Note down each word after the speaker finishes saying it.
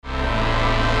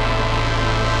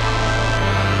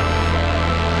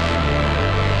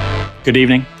Good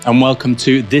evening and welcome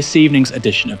to this evening's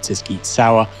edition of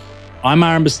TyskySour. I'm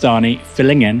Aaron Bastani,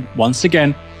 filling in once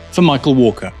again for Michael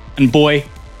Walker. And boy,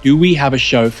 do we have a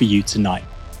show for you tonight.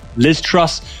 Liz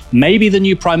Truss may be the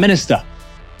new Prime Minister,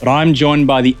 but I'm joined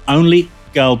by the only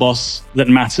girl boss that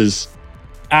matters.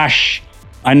 Ash,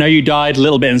 I know you died a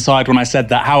little bit inside when I said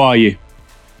that. How are you?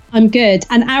 I'm good.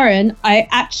 And Aaron, I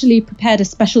actually prepared a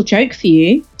special joke for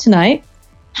you tonight.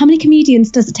 How many comedians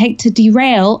does it take to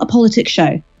derail a politics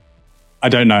show? I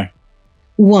don't know.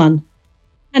 One.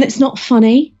 And it's not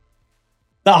funny.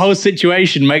 That whole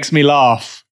situation makes me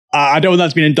laugh. I don't want that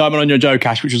to be an indictment on your joke,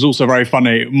 Ash, which was also very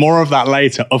funny. More of that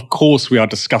later. Of course, we are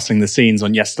discussing the scenes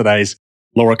on yesterday's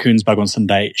Laura Kuenssberg on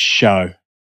Sunday show.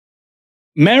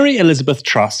 Mary Elizabeth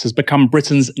Truss has become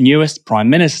Britain's newest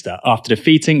Prime Minister after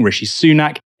defeating Rishi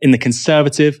Sunak in the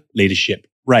Conservative leadership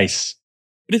race.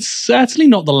 But it's certainly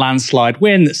not the landslide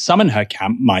win that some in her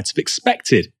camp might have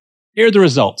expected. Here are the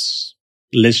results.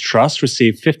 Liz Truss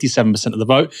received 57% of the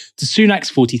vote to Sunak's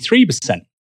 43%.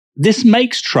 This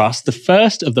makes Truss the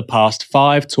first of the past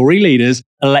 5 Tory leaders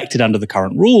elected under the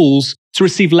current rules to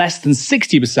receive less than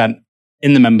 60%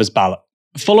 in the members' ballot.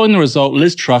 Following the result,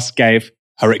 Liz Truss gave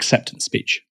her acceptance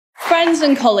speech. Friends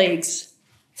and colleagues,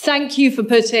 thank you for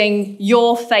putting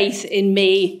your faith in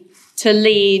me to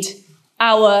lead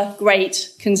our great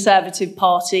Conservative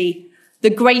Party, the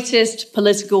greatest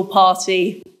political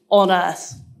party on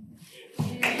earth.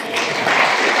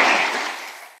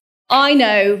 I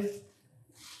know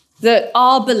that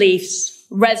our beliefs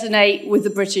resonate with the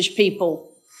British people.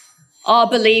 Our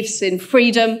beliefs in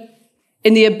freedom,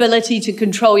 in the ability to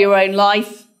control your own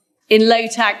life, in low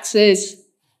taxes,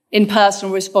 in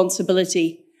personal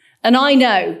responsibility. And I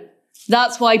know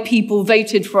that's why people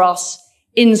voted for us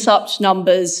in such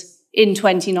numbers in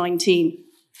 2019.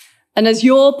 And as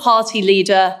your party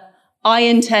leader, I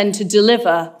intend to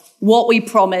deliver what we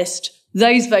promised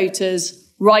those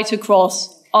voters right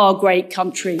across our great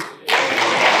country.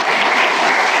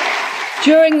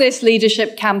 During this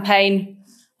leadership campaign,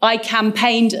 I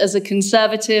campaigned as a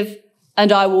Conservative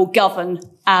and I will govern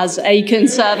as a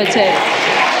Conservative.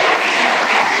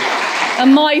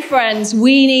 And my friends,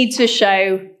 we need to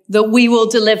show that we will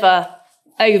deliver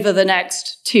over the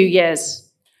next 2 years.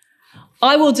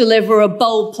 I will deliver a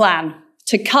bold plan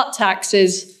to cut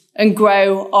taxes and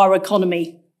grow our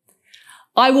economy.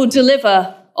 I will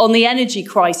deliver on the energy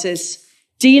crisis,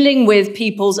 dealing with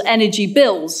people's energy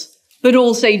bills, but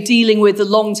also dealing with the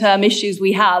long-term issues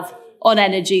we have on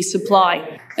energy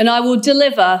supply. And I will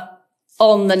deliver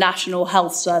on the National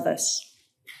Health Service.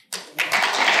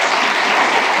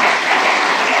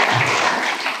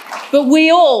 But we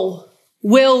all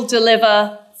will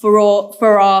deliver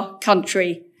for our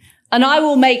country. And I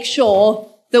will make sure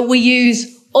that we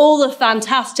use all the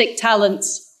fantastic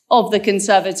talents of the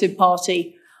Conservative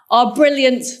Party, our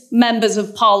brilliant members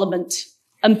of Parliament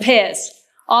and peers,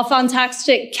 our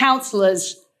fantastic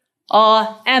councillors,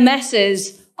 our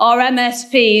MSs, our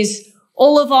MSPs,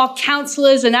 all of our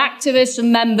councillors and activists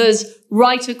and members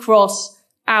right across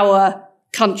our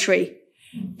country.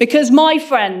 Because, my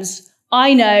friends,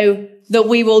 I know that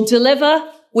we will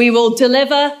deliver, we will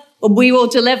deliver, and we will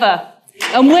deliver.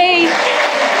 And we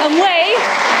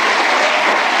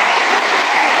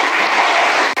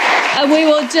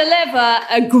will deliver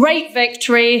a great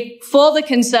victory for the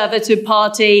Conservative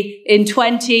Party in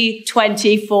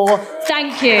 2024.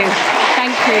 Thank you.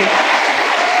 Thank you.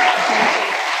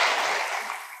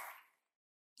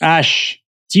 Ash,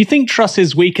 do you think Truss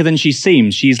is weaker than she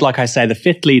seems? She's, like I say, the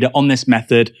 5th leader on this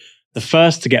method, the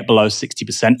first to get below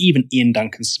 60%. Even Ian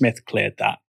Duncan Smith cleared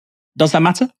that. Does that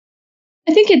matter?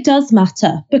 I think it does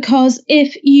matter, because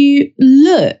if you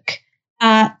look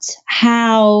at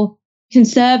how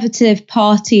Conservative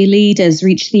Party leaders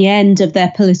reach the end of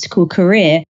their political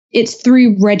career, it's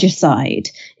through regicide.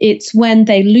 It's when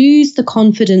they lose the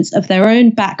confidence of their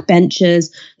own backbenchers.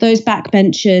 Those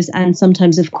backbenchers and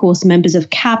sometimes, of course, members of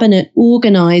cabinet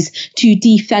organise to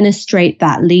defenestrate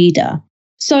that leader.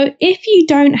 So if you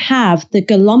don't have the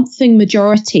galumphing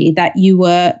majority that you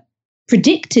were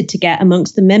predicted to get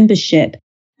amongst the membership,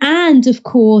 and of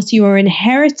course you are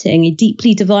inheriting a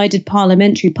deeply divided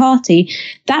parliamentary party,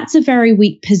 that's a very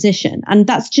weak position. And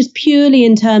that's just purely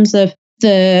in terms of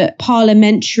the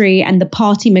parliamentary and the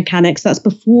party mechanics. That's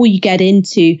before you get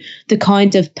into the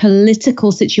kind of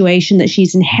political situation that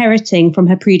she's inheriting from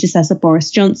her predecessor, Boris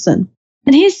Johnson.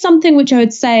 And here's something which I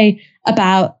would say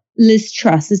about Liz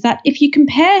Truss, is that if you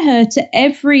compare her to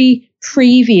every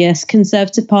previous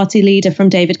Conservative Party leader from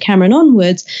David Cameron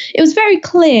onwards, it was very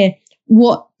clear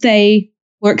what they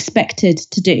were expected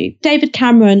to do. David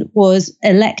Cameron was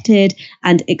elected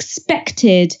and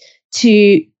expected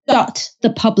to gut the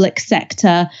public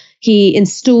sector. He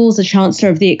installs a Chancellor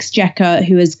of the Exchequer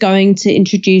who is going to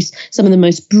introduce some of the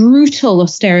most brutal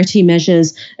austerity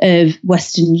measures of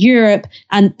Western Europe.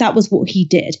 And that was what he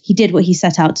did. He did what he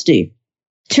set out to do.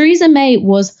 Theresa May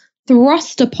was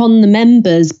thrust upon the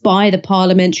members by the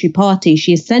parliamentary party.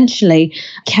 She essentially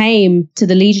came to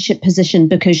the leadership position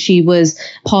because she was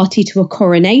party to a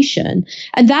coronation.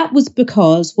 And that was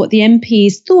because what the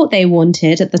MPs thought they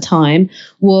wanted at the time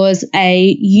was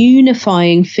a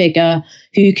unifying figure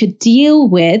who could deal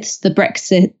with the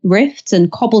Brexit rifts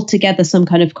and cobble together some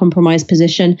kind of compromise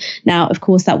position. Now, of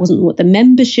course, that wasn't what the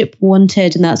membership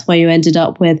wanted, and that's why you ended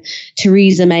up with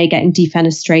Theresa May getting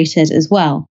defenestrated as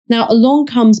well. Now, along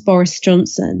comes Boris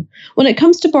Johnson. When it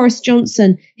comes to Boris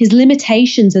Johnson, his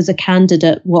limitations as a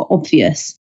candidate were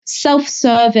obvious.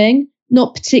 Self-serving,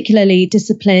 not particularly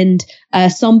disciplined,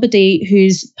 somebody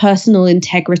whose personal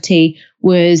integrity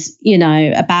was,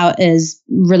 about as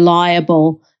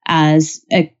reliable as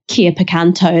a Kia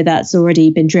Picanto that's already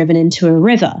been driven into a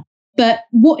river. But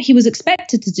what he was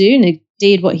expected to do, and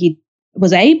indeed what he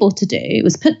was able to do,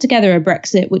 was put together a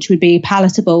Brexit which would be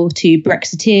palatable to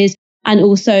Brexiteers, and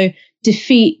also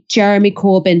defeat Jeremy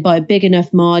Corbyn by a big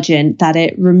enough margin that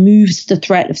it removes the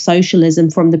threat of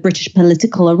socialism from the British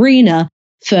political arena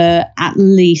for at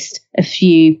least a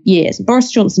few years. Boris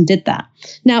Johnson did that.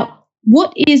 Now,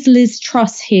 what is Liz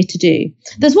Truss here to do?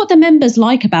 There's what the members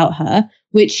like about her,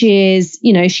 which is,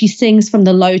 she sings from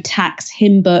the low tax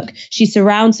hymn book. She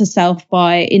surrounds herself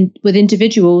with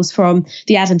individuals from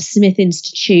the Adam Smith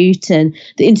Institute and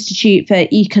the Institute for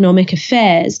Economic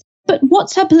Affairs. But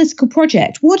what's her political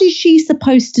project? What is she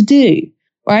supposed to do,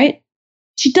 right?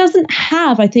 She doesn't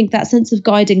have, I think, that sense of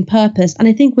guiding purpose. And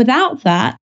I think without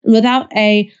that, and without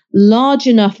a large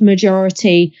enough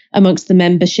majority amongst the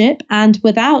membership, and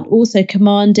without also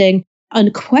commanding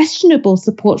unquestionable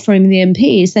support from the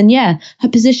MPs, then her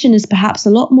position is perhaps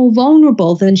a lot more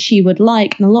vulnerable than she would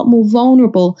like, and a lot more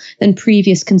vulnerable than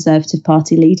previous Conservative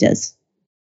Party leaders.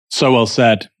 So well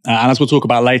said. And as we'll talk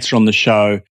about later on the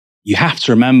show, you have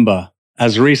to remember,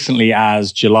 as recently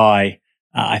as July,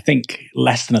 I think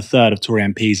less than a third of Tory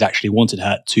MPs actually wanted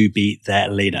her to be their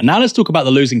leader. Now let's talk about the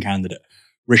losing candidate,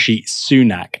 Rishi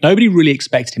Sunak. Nobody really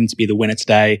expected him to be the winner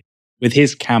today, with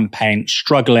his campaign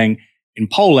struggling in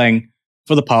polling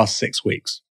for the past 6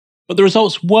 weeks. But the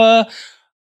results were,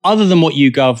 other than what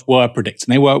YouGov were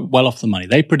predicting, they were well off the money.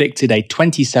 They predicted a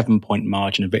 27-point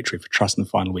margin of victory for Truss in the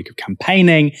final week of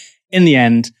campaigning. In the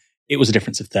end, it was a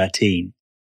difference of 13.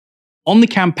 On the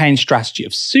campaign strategy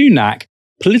of Sunak,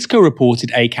 Politico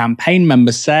reported a campaign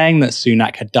member saying that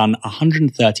Sunak had done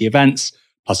 130 events,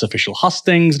 plus official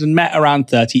hustings, and met around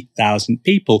 30,000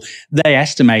 people. They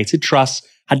estimated Truss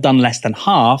had done less than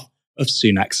half of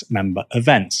Sunak's member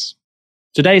events.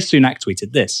 Today, Sunak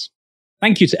tweeted this: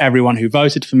 "Thank you to everyone who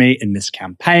voted for me in this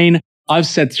campaign. I've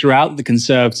said throughout that the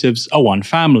Conservatives are one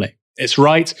family. It's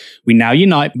right, we now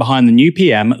unite behind the new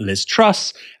PM, Liz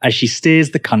Truss, as she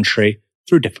steers the country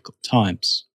through difficult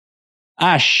times."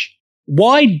 Ash,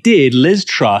 why did Liz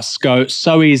Truss go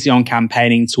so easy on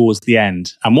campaigning towards the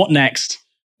end? And what next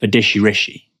for Dishy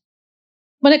Rishi?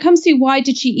 When it comes to why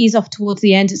did she ease off towards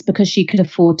the end, it's because she could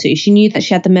afford to. She knew that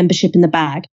she had the membership in the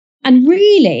bag. And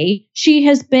really, she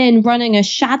has been running a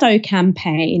shadow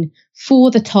campaign for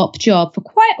the top job for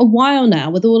quite a while now,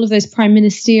 with all of those prime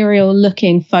ministerial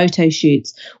looking photo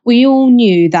shoots. We all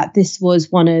knew that this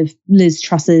was one of Liz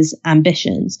Truss's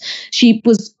ambitions. She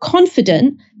was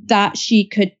confident that she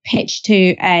could pitch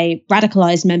to a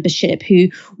radicalised membership who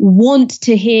want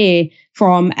to hear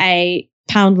from a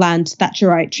Poundland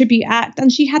Thatcherite Tribute Act,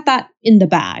 and she had that in the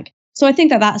bag. So I think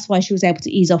that that's why she was able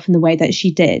to ease off in the way that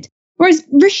she did. Whereas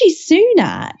Rishi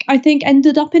Sunak, I think,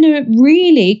 ended up in a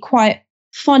really quite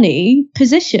funny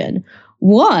position.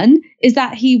 One is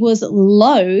that he was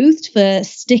loathed for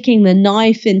sticking the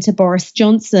knife into Boris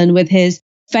Johnson with his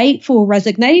fateful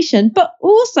resignation, but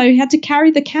also he had to carry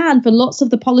the can for lots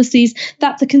of the policies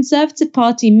that the Conservative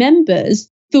Party members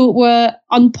thought were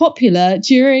unpopular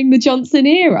during the Johnson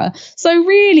era. So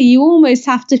really, you almost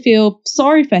have to feel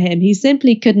sorry for him. He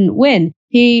simply couldn't win.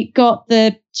 He got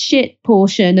the shit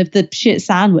portion of the shit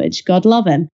sandwich. God love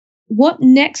him. What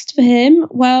next for him?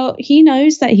 Well, he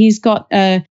knows that he's got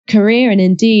a career and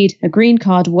indeed a green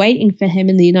card waiting for him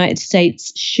in the United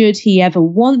States should he ever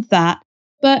want that.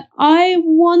 But I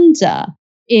wonder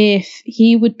if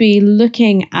he would be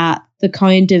looking at the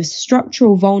kind of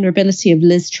structural vulnerability of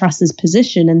Liz Truss's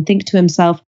position and think to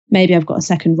himself, maybe I've got a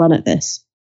second run at this.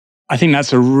 I think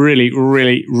that's a really,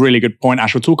 really, really good point,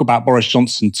 Ash. We'll talk about Boris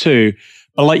Johnson too.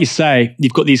 But like you say,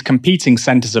 you've got these competing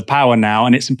centres of power now,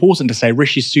 and it's important to say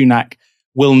Rishi Sunak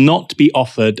will not be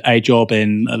offered a job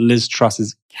in Liz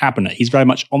Truss's cabinet. He's very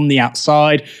much on the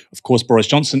outside. Of course, Boris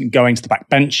Johnson going to the back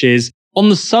benches. On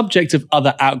the subject of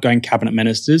other outgoing cabinet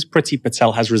ministers, Priti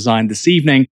Patel has resigned this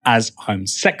evening as Home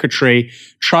Secretary.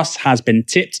 Truss has been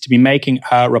tipped to be making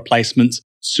her replacement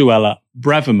Suella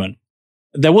Braverman.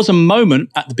 There was a moment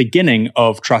at the beginning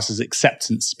of Truss's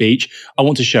acceptance speech I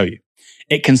want to show you.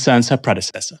 It concerns her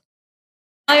predecessor.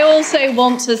 I also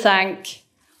want to thank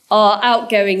our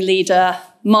outgoing leader,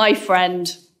 my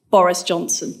friend, Boris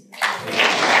Johnson.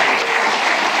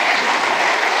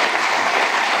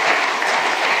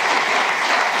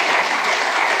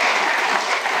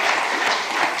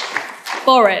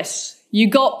 Boris, you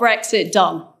got Brexit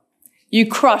done. You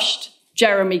crushed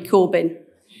Jeremy Corbyn.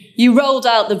 You rolled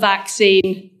out the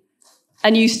vaccine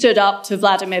and you stood up to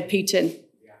Vladimir Putin.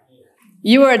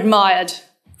 You were admired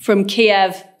from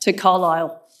Kiev to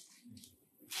Carlisle.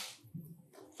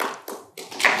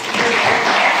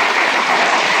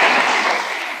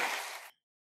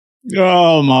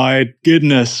 Oh my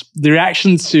goodness. The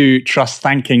reaction to Truss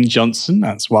thanking Johnson,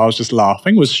 that's why I was just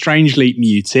laughing, was strangely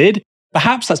muted.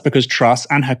 Perhaps that's because Truss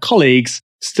and her colleagues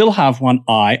still have one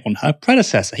eye on her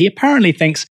predecessor. He apparently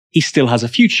thinks he still has a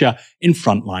future in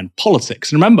frontline politics.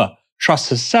 And remember, Truss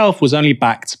herself was only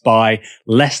backed by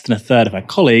less than a third of her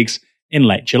colleagues in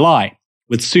late July.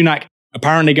 With Sunak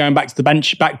apparently going back to the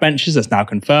backbenches, that's now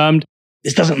confirmed,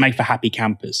 this doesn't make for happy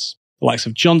campers. The likes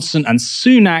of Johnson and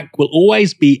Sunak will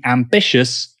always be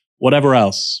ambitious, whatever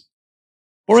else.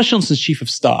 Boris Johnson's chief of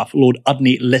staff, Lord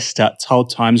Udny Lister, told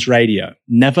Times Radio,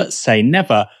 "Never say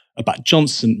never about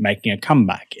Johnson making a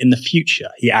comeback in the future,"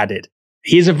 he added.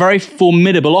 He is a very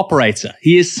formidable operator.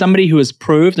 He is somebody who has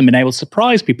proved and been able to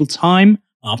surprise people time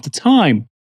after time.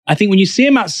 I think when you see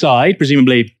him outside,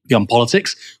 presumably beyond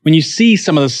politics, when you see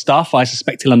some of the stuff I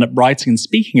suspect he'll end up writing and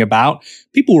speaking about,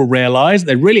 people will realize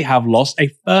they really have lost a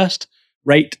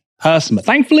first-rate person. But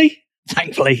thankfully,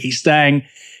 he's staying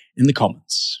in the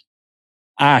Commons.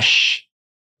 Ash.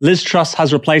 Liz Truss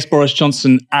has replaced Boris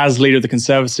Johnson as leader of the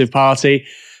Conservative Party.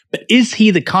 But is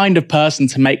he the kind of person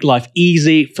to make life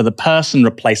easy for the person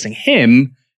replacing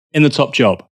him in the top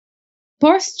job?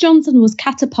 Boris Johnson was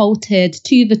catapulted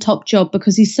to the top job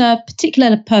because he served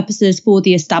particular purposes for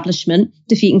the establishment,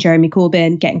 defeating Jeremy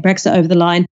Corbyn, getting Brexit over the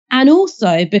line, and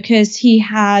also because he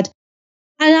had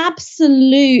an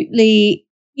absolutely,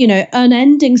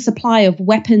 unending supply of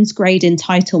weapons-grade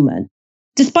entitlement.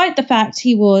 Despite the fact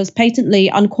he was patently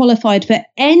unqualified for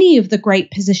any of the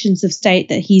great positions of state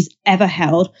that he's ever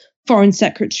held, Foreign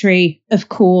Secretary, of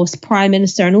course, Prime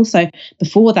Minister, and also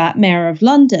before that, Mayor of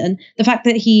London, the fact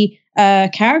that he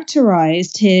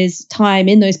characterized his time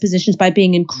in those positions by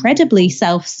being incredibly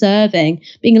self-serving,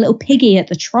 being a little piggy at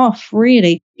the trough,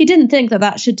 really. He didn't think that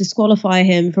that should disqualify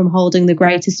him from holding the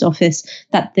greatest office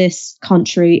that this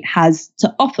country has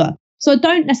to offer. So I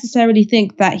don't necessarily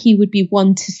think that he would be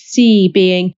one to see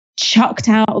being chucked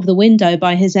out of the window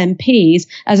by his MPs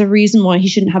as a reason why he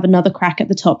shouldn't have another crack at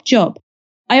the top job.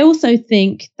 I also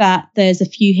think that there's a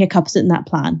few hiccups in that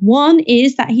plan. One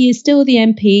is that he is still the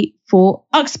MP for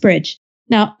Uxbridge.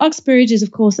 Now, Uxbridge is,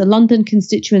 of course, a London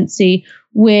constituency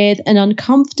with an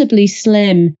uncomfortably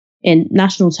slim, in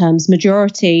national terms,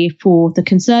 majority for the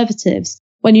Conservatives.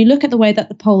 When you look at the way that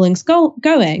the polling's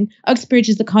going, Uxbridge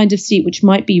is the kind of seat which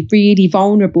might be really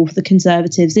vulnerable for the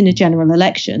Conservatives in a general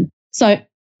election. So it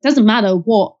doesn't matter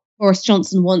what Boris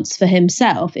Johnson wants for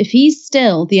himself. If he's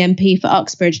still the MP for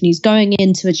Uxbridge and he's going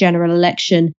into a general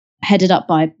election headed up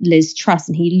by Liz Truss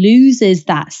and he loses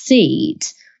that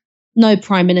seat, no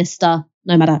Prime Minister,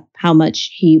 no matter how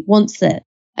much he wants it.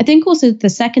 I think also the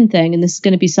second thing, and this is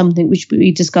going to be something which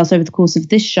we discuss over the course of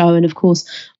this show and of course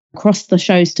across the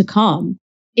shows to come,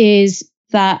 is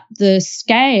that the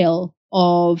scale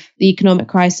of the economic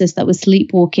crisis that we're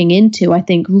sleepwalking into, I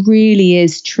think, really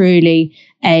is truly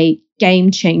a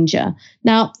game changer.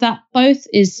 Now, that both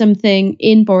is something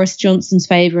in Boris Johnson's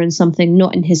favour and something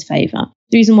not in his favour.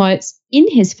 The reason why it's in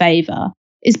his favour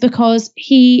is because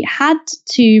he had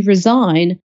to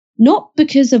resign, not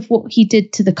because of what he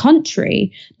did to the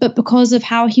country, but because of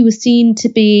how he was seen to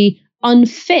be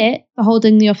unfit for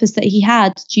holding the office that he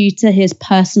had due to his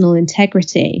personal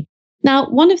integrity. Now,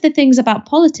 one of the things about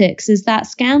politics is that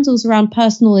scandals around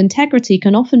personal integrity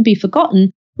can often be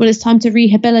forgotten when it's time to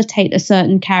rehabilitate a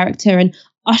certain character and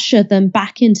usher them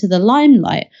back into the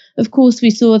limelight. Of course, we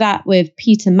saw that with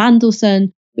Peter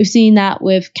Mandelson. We've seen that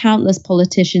with countless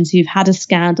politicians who've had a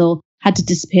scandal, had to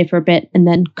disappear for a bit and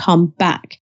then come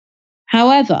back.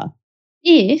 However,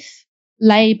 if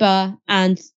Labour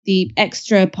and the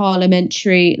extra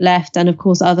parliamentary left, and of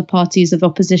course other parties of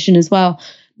opposition as well,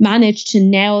 managed to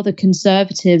nail the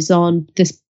Conservatives on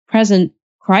this present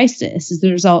crisis as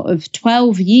the result of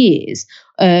 12 years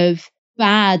of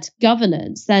bad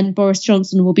governance, then Boris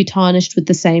Johnson will be tarnished with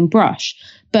the same brush.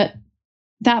 But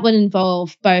that would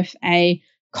involve both a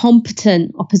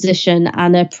competent opposition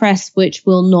and a press which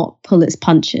will not pull its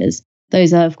punches.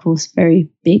 Those are, of course, very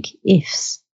big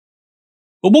ifs.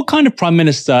 But what kind of Prime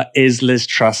Minister is Liz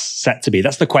Truss set to be?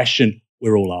 That's the question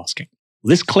we're all asking.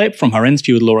 This clip from her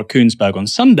interview with Laura Kuenssberg on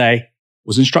Sunday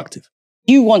was instructive.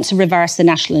 You want to reverse the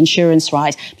national insurance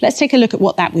rise. But let's take a look at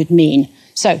what that would mean.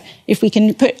 So if we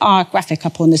can put our graphic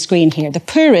up on the screen here, the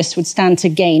poorest would stand to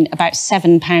gain about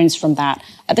 £7 from that.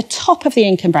 At the top of the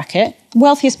income bracket, the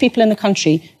wealthiest people in the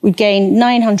country would gain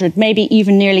 £900, maybe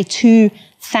even nearly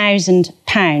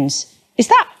 £2,000. Is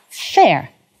that fair?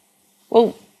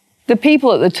 Well, the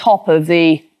people at the top of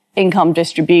the income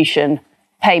distribution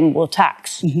pay more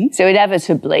tax. Mm-hmm. So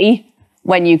inevitably,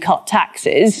 when you cut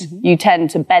taxes, you tend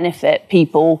to benefit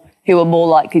people who are more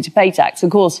likely to pay tax.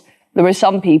 Of course, there are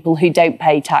some people who don't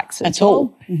pay tax at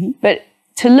all. Mm-hmm. But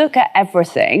to look at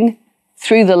everything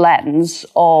through the lens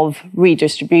of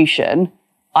redistribution,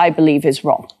 I believe is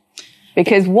wrong.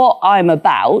 Because what I'm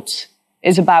about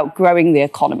is about growing the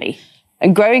economy.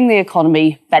 And growing the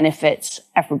economy benefits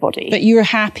everybody. But you're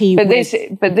happy this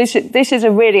is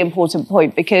a really important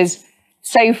point, because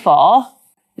so far,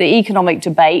 the economic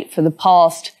debate for the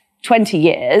past 20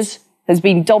 years has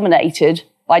been dominated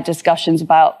by discussions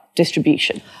about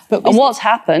distribution. And what's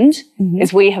happened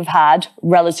is we have had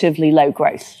relatively low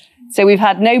growth. So we've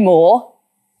had no more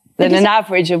than an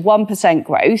average of 1%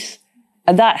 growth.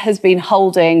 And that has been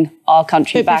holding our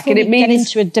country back. And it means get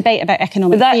into a debate about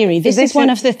economic theory. This is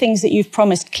one of the things that you've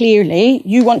promised clearly.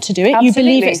 You want to do it. Absolutely. You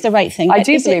believe it's the right thing. I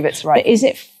do believe it's right. But is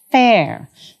it fair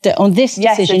that on this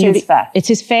decision... Yes, it is fair. It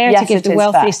is fair to give the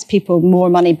wealthiest people more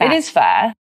money back. It is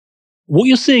fair. What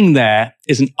you're seeing there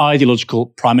is an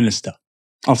ideological Prime Minister.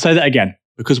 I'll say that again,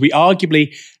 because we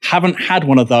arguably haven't had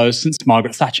one of those since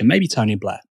Margaret Thatcher, maybe Tony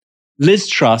Blair. Liz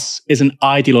Truss is an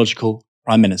ideological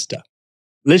Prime Minister.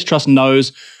 Liz Truss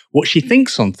knows what she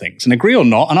thinks on things, and agree or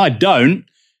not, and I don't,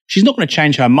 she's not going to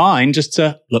change her mind just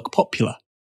to look popular.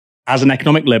 As an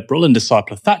economic liberal and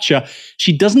disciple of Thatcher,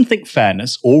 she doesn't think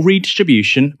fairness or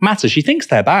redistribution matters. She thinks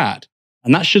they're bad,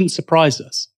 and that shouldn't surprise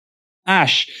us.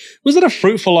 Ash, was that a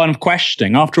fruitful line of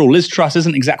questioning? After all, Liz Truss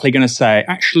isn't exactly going to say,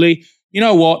 actually, you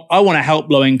know what, I want to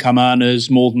help low-income earners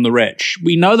more than the rich.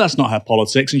 We know that's not her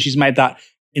politics, and she's made that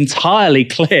entirely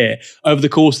clear over the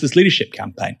course of this leadership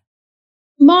campaign.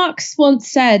 Marx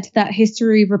once said that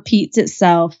history repeats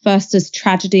itself, first as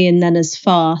tragedy and then as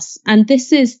farce. And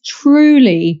this is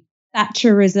truly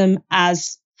Thatcherism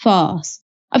as farce.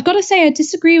 I've got to say, I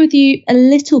disagree with you a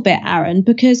little bit, Aaron,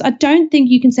 because I don't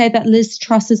think you can say that Liz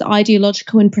Truss is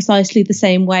ideological in precisely the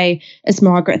same way as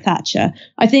Margaret Thatcher.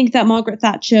 I think that Margaret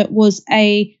Thatcher was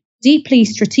a deeply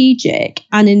strategic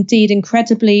and indeed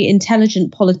incredibly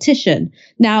intelligent politician.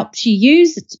 Now, she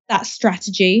used that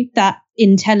strategy, that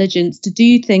intelligence to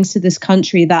do things to this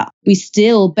country that we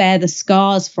still bear the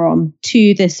scars from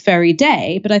to this very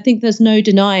day. But I think there's no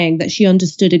denying that she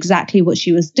understood exactly what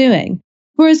she was doing.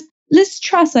 Whereas Liz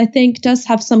Truss, I think, does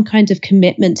have some kind of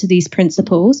commitment to these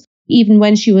principles. Even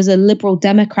when she was a Liberal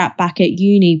Democrat back at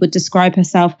uni, would describe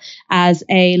herself as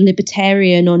a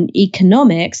libertarian on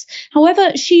economics.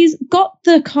 However, she's got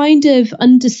the kind of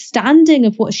understanding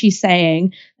of what she's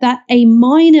saying that a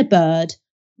minor bird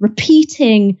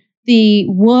repeating the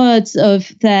words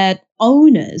of their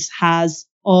owners has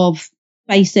of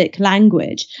basic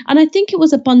language. And I think it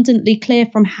was abundantly clear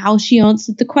from how she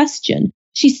answered the question.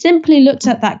 She simply looked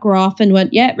at that graph and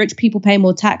went, yeah, rich people pay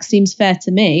more tax, seems fair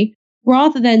to me,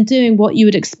 rather than doing what you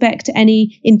would expect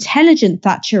any intelligent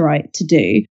Thatcherite to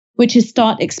do, which is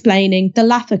start explaining the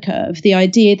Laffer curve, the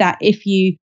idea that if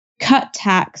you cut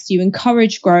tax, you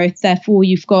encourage growth, therefore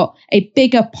you've got a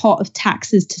bigger pot of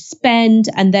taxes to spend,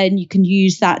 and then you can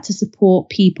use that to support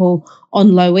people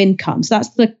on low incomes.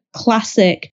 That's the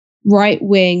classic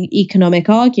right-wing economic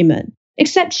argument,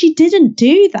 except she didn't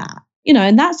do that.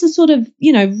 And that's the sort of,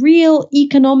 real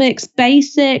economics,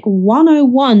 basic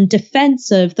 101 defense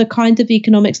of the kind of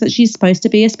economics that she's supposed to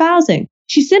be espousing.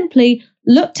 She simply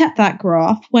looked at that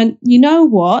graph, went, you know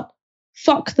what?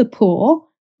 Fuck the poor.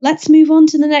 Let's move on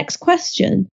to the next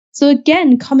question. So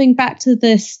again, coming back to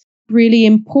this really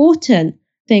important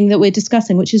thing that we're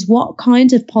discussing, which is what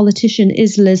kind of politician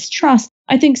is Liz Truss?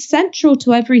 I think central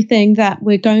to everything that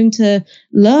we're going to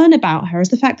learn about her is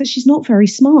the fact that she's not very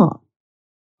smart.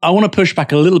 I want to push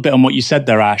back a little bit on what you said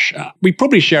there, Ash. We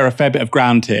probably share a fair bit of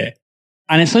ground here.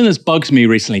 And it's something that's bugs me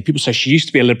recently. People say she used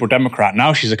to be a Liberal Democrat.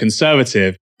 Now she's a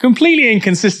Conservative. Completely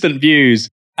inconsistent views.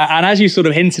 And as you sort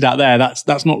of hinted at there,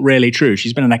 that's not really true.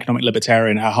 She's been an economic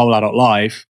libertarian her whole adult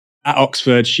life. At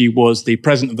Oxford, she was the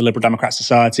president of the Liberal Democrat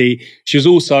Society. She was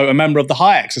also a member of the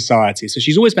Hayek Society. So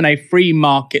she's always been a free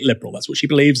market liberal. That's what she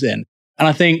believes in. And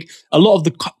I think a lot of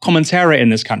the commentariat in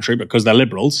this country, because they're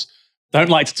liberals, don't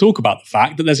like to talk about the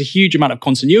fact that there's a huge amount of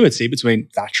continuity between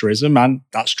Thatcherism and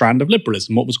that strand of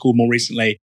liberalism, what was called more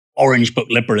recently Orange Book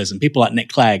liberalism, people like Nick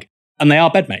Clegg. And they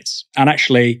are bedmates. And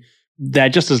actually, they're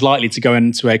just as likely to go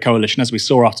into a coalition, as we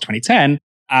saw after 2010,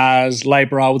 as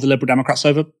Labour are with the Liberal Democrats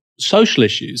over social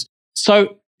issues.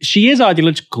 So she is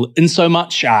ideological in so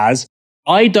much as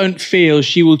I don't feel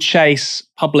she will chase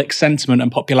public sentiment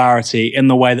and popularity in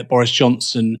the way that Boris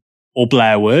Johnson or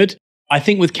Blair would. I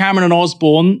think with Cameron and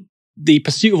Osborne, the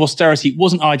pursuit of austerity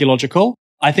wasn't ideological.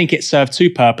 I think it served two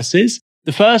purposes.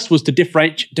 The first was to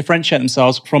differentiate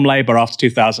themselves from Labour after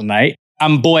 2008.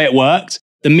 And boy, it worked.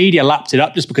 The media lapped it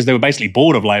up just because they were basically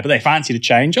bored of Labour. They fancied a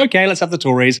change. Okay, let's have the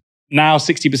Tories. Now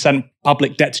 60%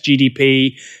 public debt to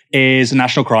GDP is a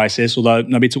national crisis, although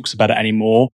nobody talks about it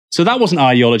anymore. So that wasn't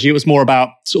ideology. It was more about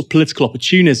sort of political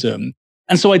opportunism.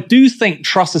 And so I do think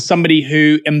Truss is somebody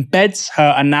who embeds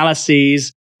her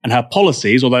analyses and her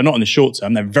policies, although not in the short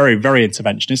term, they're very, very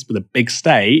interventionist with a big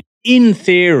state, in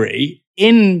theory,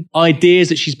 in ideas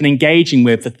that she's been engaging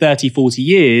with for 30, 40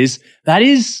 years, that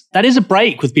is a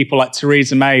break with people like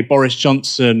Theresa May, Boris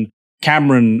Johnson,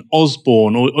 Cameron,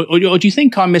 Osborne, or do you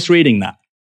think I'm misreading that?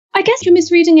 I guess you're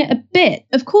misreading it a bit.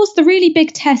 Of course, the really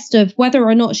big test of whether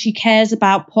or not she cares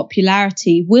about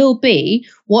popularity will be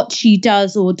what she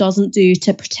does or doesn't do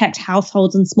to protect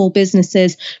households and small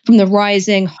businesses from the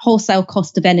rising wholesale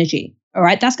cost of energy. All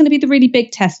right, that's going to be the really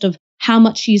big test of how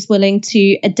much she's willing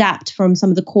to adapt from some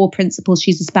of the core principles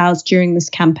she's espoused during this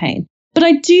campaign. But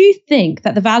I do think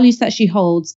that the values that she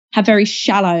holds have very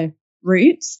shallow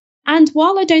roots. And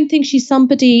while I don't think she's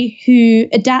somebody who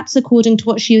adapts according to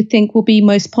what she would think will be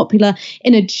most popular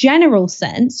in a general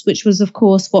sense, which was, of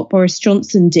course, what Boris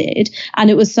Johnson did,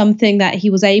 and it was something that he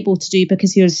was able to do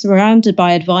because he was surrounded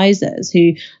by advisors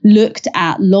who looked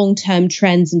at long-term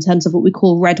trends in terms of what we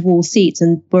call red wall seats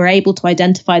and were able to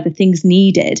identify the things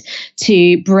needed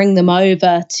to bring them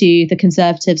over to the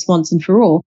Conservatives once and for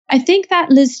all. I think that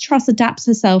Liz Truss adapts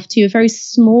herself to a very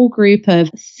small group of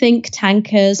think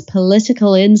tankers,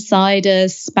 political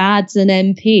insiders, SPADs and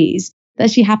MPs that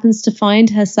she happens to find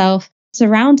herself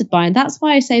surrounded by. And that's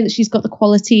why I say that she's got the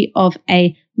quality of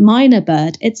a minor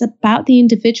bird. It's about the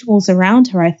individuals around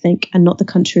her, I think, and not the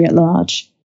country at large.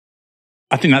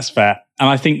 I think that's fair. And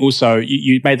I think also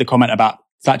you made the comment about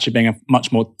Thatcher being a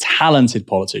much more talented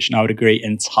politician. I would agree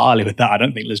entirely with that. I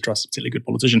don't think Liz Truss is a particularly good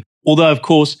politician. Although, of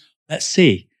course, let's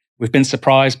see. We've been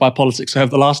surprised by politics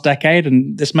over the last decade,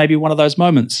 and this may be one of those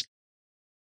moments.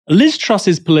 Liz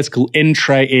Truss's political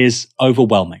intrigue is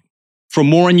overwhelming. From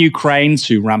war in Ukraine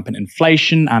to rampant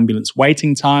inflation, ambulance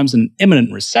waiting times, and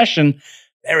imminent recession,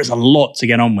 there is a lot to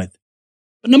get on with.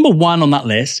 But number one on that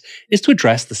list is to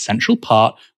address the central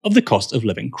part of the cost of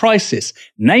living crisis,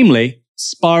 namely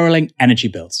spiralling energy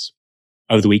bills.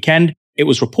 Over the weekend, it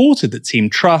was reported that Team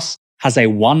Truss has a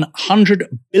 £100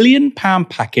 billion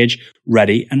package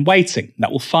ready and waiting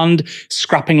that will fund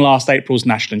scrapping last April's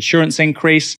national insurance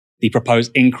increase, the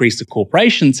proposed increase to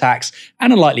corporation tax,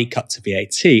 and a likely cut to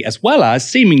VAT, as well as,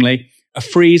 seemingly, a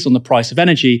freeze on the price of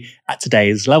energy at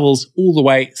today's levels all the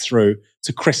way through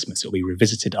to Christmas. It will be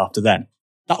revisited after then.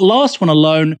 That last one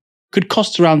alone could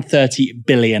cost around £30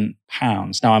 billion.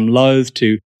 Now, I'm loath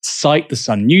to cite the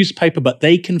Sun newspaper, but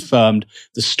they confirmed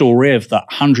the story of that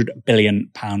 £100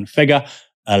 billion figure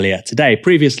earlier today.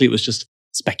 Previously, it was just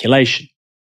speculation.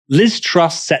 Liz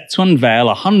Truss set to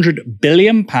unveil a £100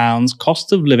 billion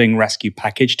cost of living rescue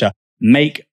package to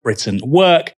make Britain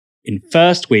work in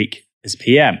first week as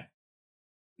PM.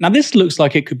 Now, this looks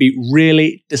like it could be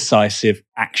really decisive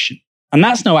action. And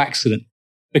that's no accident,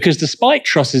 because despite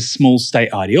Truss's small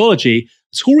state ideology,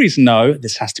 Tories know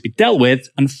this has to be dealt with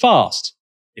and fast.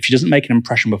 If she doesn't make an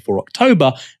impression before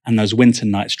October and those winter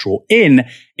nights draw in,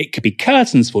 it could be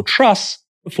curtains for Truss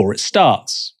before it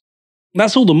starts.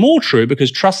 That's all the more true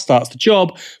because Truss starts the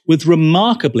job with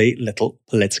remarkably little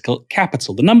political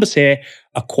capital. The numbers here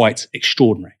are quite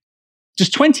extraordinary.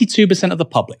 Just 22% of the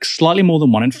public, slightly more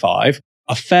than 1 in 5,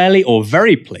 are fairly or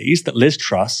very pleased that Liz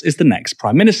Truss is the next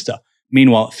Prime Minister.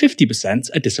 Meanwhile,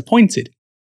 50% are disappointed.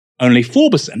 Only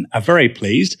 4% are very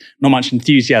pleased, not much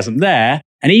enthusiasm there,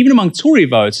 and even among Tory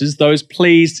voters, those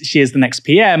pleased she is the next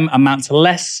PM amount to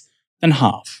less than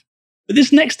half. But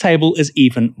this next table is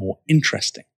even more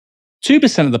interesting.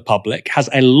 2% of the public has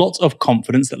a lot of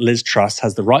confidence that Liz Truss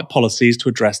has the right policies to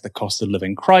address the cost of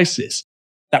living crisis.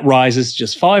 That rises to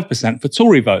just 5% for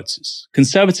Tory voters.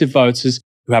 Conservative voters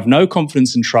who have no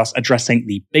confidence in Truss addressing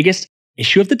the biggest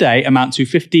issue of the day amount to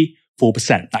 54%.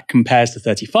 That compares to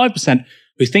 35%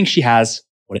 who think she has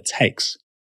what it takes.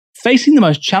 Facing the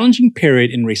most challenging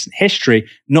period in recent history,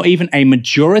 not even a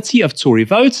majority of Tory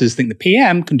voters think the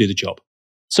PM can do the job.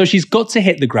 So she's got to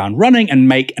hit the ground running and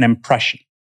make an impression.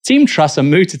 Team Truss are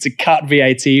mooted to cut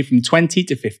VAT from 20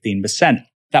 to 15%.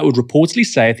 That would reportedly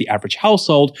save the average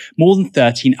household more than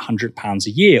 £1,300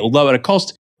 a year, although at a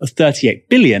cost of £38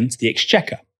 billion to the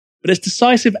Exchequer. But it's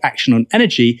decisive action on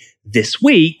energy this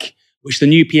week, which the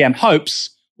new PM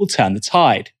hopes will turn the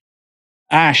tide.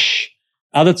 Ash,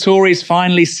 are the Tories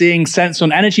finally seeing sense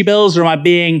on energy bills, or am I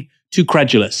being too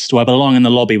credulous? Do I belong in the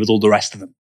lobby with all the rest of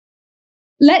them?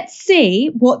 Let's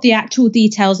see what the actual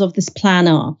details of this plan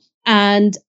are.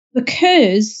 And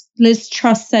because Liz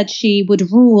Truss said she would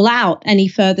rule out any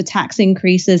further tax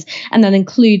increases, and that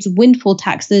includes windfall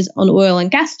taxes on oil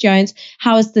and gas giants,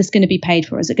 how is this going to be paid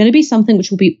for? Is it going to be something which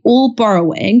will be all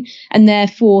borrowing, and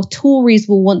therefore Tories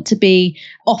will want to be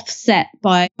offset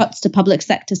by cuts to public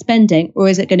sector spending, or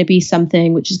is it going to be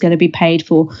something which is going to be paid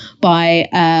for by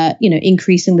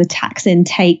increasing the tax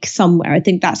intake somewhere? I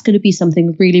think that's going to be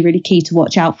something really, really key to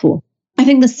watch out for. I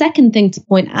think the second thing to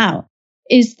point out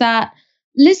is that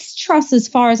Liz Truss, as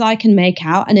far as I can make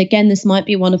out, and again, this might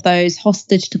be one of those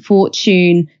hostage to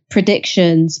fortune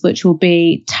predictions, which will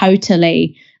be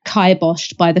totally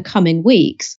kiboshed by the coming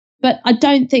weeks. But I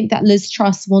don't think that Liz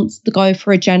Truss wants to go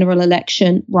for a general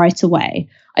election right away.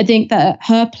 I think that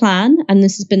her plan, and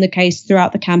this has been the case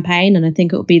throughout the campaign, and I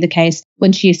think it will be the case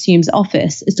when she assumes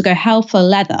office, is to go hell for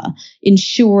leather in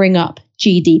shoring up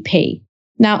GDP.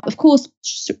 Now, of course,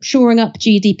 shoring up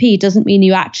GDP doesn't mean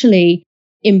you actually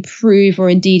improve or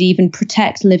indeed even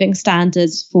protect living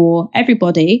standards for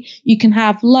everybody. You can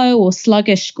have low or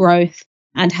sluggish growth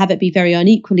and have it be very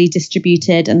unequally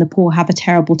distributed, and the poor have a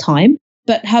terrible time.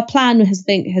 But her plan has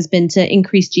been to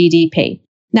increase GDP.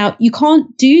 Now, you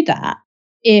can't do that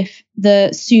if the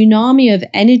tsunami of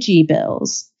energy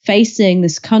bills facing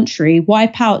this country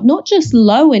wipe out not just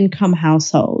low-income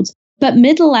households, but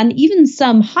middle and even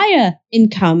some higher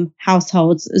income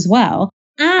households as well,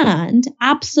 and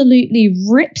absolutely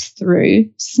rips through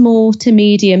small to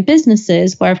medium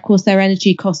businesses where, of course, their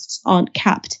energy costs aren't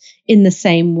capped in the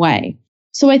same way.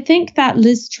 So I think that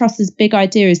Liz Truss's big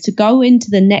idea is to go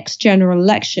into the next general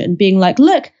election being like,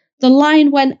 look, the line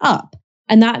went up.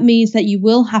 And that means that you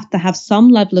will have to have some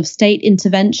level of state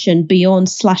intervention beyond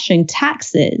slashing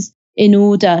taxes in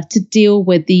order to deal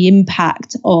with the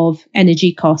impact of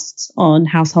energy costs on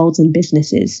households and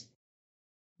businesses.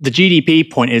 The GDP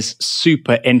point is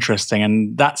super interesting,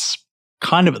 and that's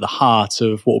kind of at the heart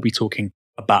of what we'll be talking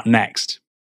about next.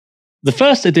 The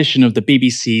first edition of the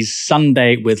BBC's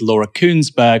Sunday with Laura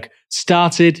Kuenssberg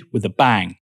started with a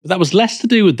bang, but that was less to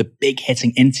do with the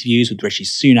big-hitting interviews with Rishi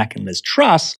Sunak and Liz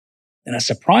Truss than a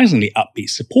surprisingly upbeat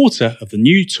supporter of the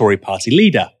new Tory party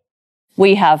leader.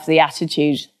 We have the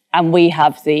attitude and we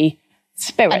have the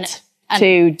spirit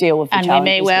to deal with the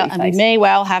challenges we may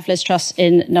well have Liz Truss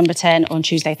in number 10 on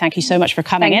Tuesday. Thank you so much for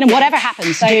coming in. And whatever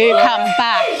happens, do come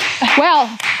back.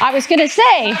 Well, I was going to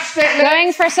say,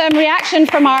 going for some reaction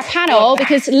from our panel,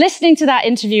 because listening to that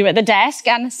interview at the desk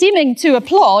and seeming to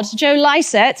applaud Joe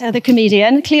Lycett, the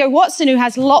comedian, Cleo Watson, who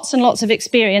has lots and lots of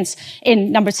experience in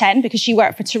number 10 because she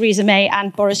worked for Theresa May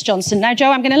and Boris Johnson. Now,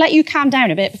 Joe, I'm going to let you calm down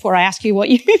a bit before I ask you what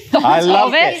you thought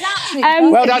of it.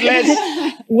 Well done,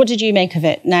 Liz. What did you make of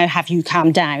it? Now, have you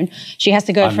calmed down? She has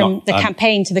to go from the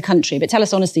campaign to the country. But tell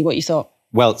us honestly what you thought.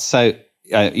 Well, so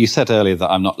you said earlier that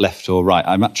I'm not left or right.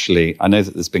 I know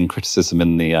that there's been criticism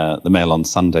in the Mail on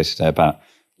Sunday today about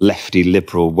lefty,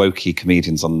 liberal, wokey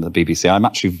comedians on the BBC. I'm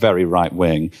actually very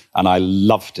right-wing, and I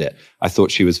loved it. I thought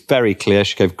she was very clear.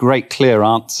 She gave great, clear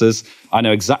answers. I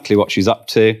know exactly what she's up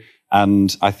to.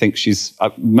 And I think she's,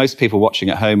 most people watching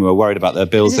at home who are worried about their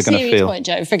bills are going to feel... Point,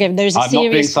 Joe. Forgive me. There's a I'm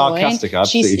serious not being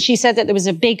sarcastic. She said that there was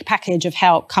a big package of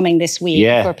help coming this week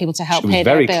for people to help pay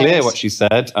their bills. She was very clear what she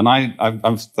said. And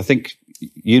I think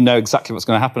you know exactly what's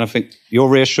going to happen. I think you're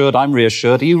reassured. I'm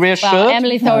reassured. Are you reassured? Well,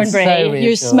 Emily Thornbury,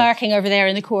 you're smirking over there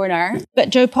in the corner.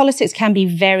 But Joe, politics can be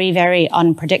very, very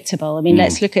unpredictable. I mean,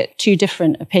 let's look at two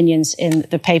different opinions in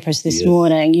the papers this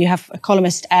morning. You have a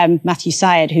columnist, Matthew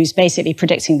Syed, who's basically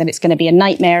predicting that it's going to be a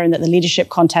nightmare and that the leadership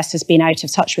contest has been out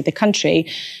of touch with the country.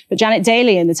 But Janet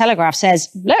Daly in The Telegraph says,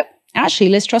 look, actually,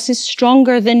 Liz Truss is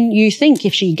stronger than you think.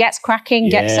 If she gets cracking,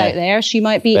 gets out there, she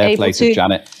might be able to...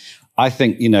 Janet. I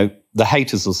think, the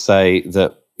haters will say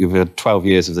that you've had 12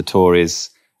 years of the Tories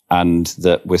and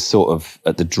that we're sort of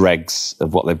at the dregs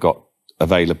of what they've got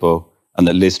available, and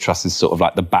that Liz Truss is sort of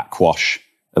like the backwash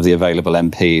of the available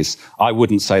MPs. I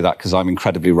wouldn't say that because I'm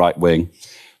incredibly right-wing.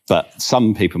 But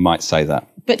some people might say that.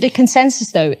 But the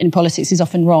consensus, though, in politics is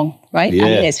often wrong, right? Yeah.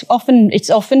 And it's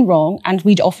often wrong, and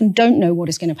we often don't know what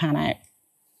is going to pan out.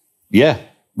 Yeah.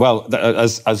 Well,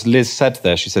 as Liz said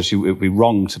there, she said it would be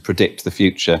wrong to predict the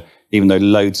future, even though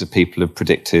loads of people have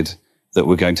predicted that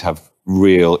we're going to have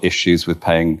real issues with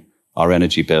paying our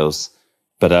energy bills.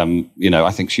 But,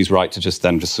 I think she's right to just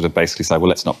sort of basically say, well,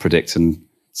 let's not predict and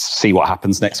see what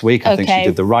happens next week. I think she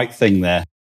did the right thing there.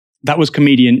 That was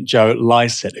comedian Joe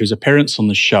Lycett, whose appearance on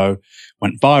the show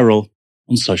went viral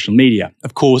on social media.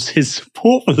 Of course, his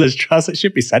support for Liz Truss, it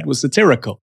should be said, was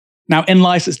satirical. Now, in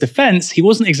Lycett's defense, he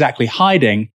wasn't exactly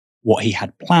hiding what he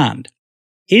had planned.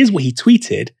 Here's what he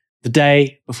tweeted the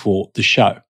day before the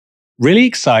show. Really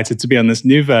excited to be on this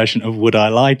new version of Would I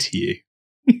Lie to You?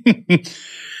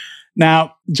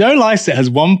 Now, Joe Lycett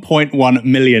has 1.1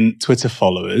 million Twitter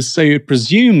followers, so you'd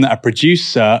presume that a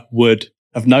producer would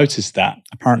have noticed that.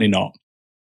 Apparently not.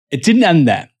 It didn't end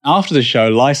there. After the show,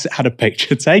 Lycett had a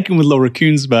picture taken with Laura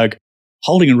Kuenssberg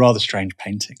holding a rather strange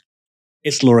painting.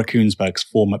 It's Laura Kuenssberg's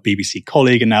former BBC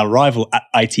colleague and now rival at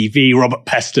ITV, Robert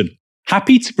Peston.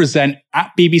 Happy to present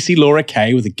at BBC Laura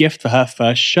Kay with a gift for her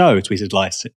first show, tweeted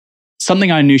Lycett.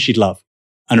 Something I knew she'd love.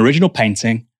 An original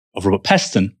painting of Robert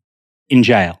Peston in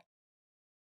jail.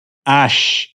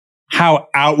 Ash, how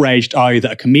outraged are you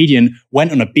that a comedian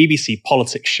went on a BBC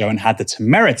politics show and had the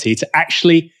temerity to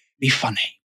actually be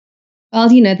funny? Well,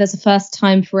 there's a first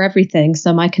time for everything.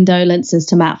 So my condolences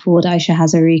to Matt Ford, Aisha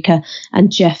Hazarika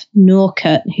and Jeff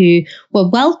Norcott, who were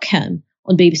welcome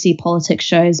on BBC politics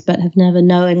shows, but have never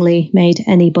knowingly made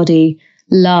anybody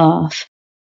laugh.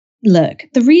 Look,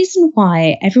 the reason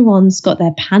why everyone's got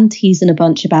their panties in a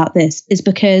bunch about this is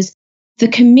because the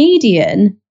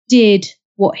comedian did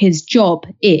what his job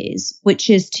is, which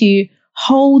is to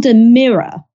hold a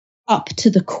mirror up to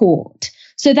the court.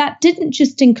 So that didn't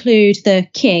just include the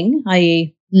king,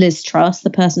 i.e. Liz Truss,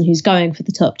 the person who's going for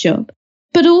the top job,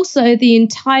 but also the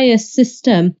entire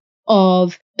system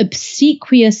of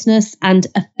obsequiousness and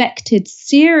affected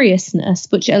seriousness,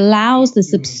 which allows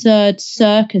this absurd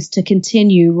circus to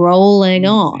continue rolling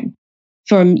on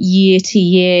from year to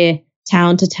year,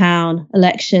 town to town,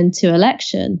 election to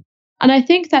election. And I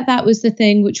think that was the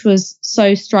thing which was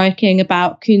so striking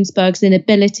about Kuenssberg's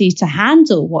inability to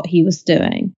handle what he was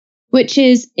doing, which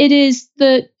is it is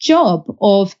the job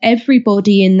of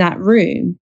everybody in that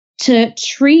room to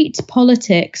treat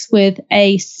politics with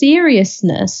a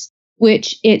seriousness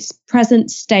which its present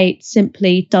state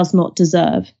simply does not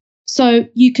deserve. So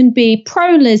you can be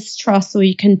pro-Liz Truss or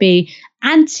you can be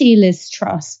anti-Liz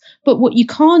Truss, but what you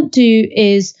can't do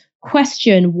is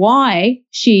question why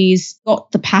she's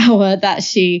got the power that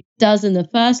she does in the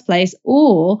first place,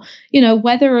 or,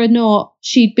 whether or not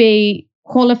she'd be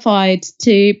qualified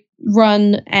to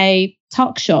run a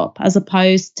tuck shop as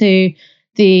opposed to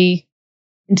the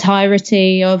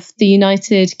entirety of the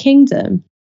United Kingdom.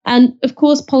 And of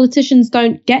course, politicians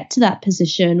don't get to that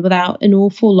position without an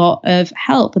awful lot of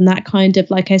help and that kind of,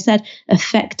 like I said,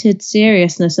 affected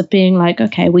seriousness of being like,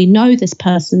 okay, we know this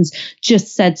person's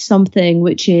just said something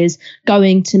which is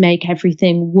going to make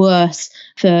everything worse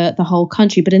for the whole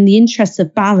country. But in the interest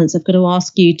of balance, I've got to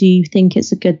ask you, do you think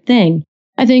it's a good thing?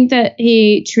 I think that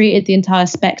he treated the entire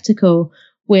spectacle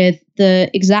with the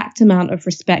exact amount of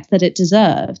respect that it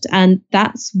deserved. And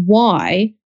that's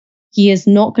why he is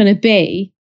not going to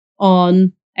be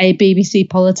on a BBC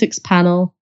politics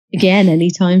panel again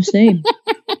anytime soon.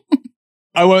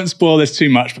 I won't spoil this too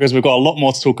much because we've got a lot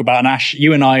more to talk about. And Ash,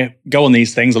 you and I go on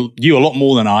these things, you a lot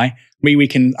more than I. We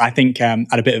can, I think, add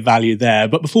a bit of value there.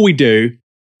 But before we do,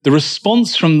 the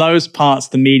response from those parts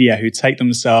of the media who take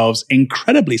themselves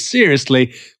incredibly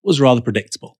seriously was rather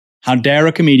predictable. How dare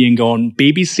a comedian go on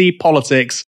BBC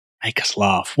politics, make us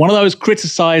laugh? One of those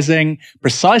criticising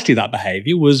precisely that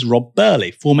behaviour was Rob Burley,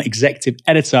 former executive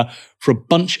editor for a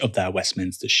bunch of their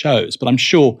Westminster shows. But I'm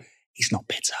sure he's not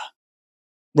bitter.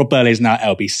 Rob Burley is now at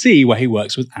LBC, where he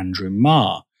works with Andrew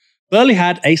Marr. Burley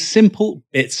had a simple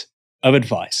bit of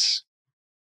advice.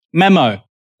 Memo: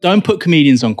 don't put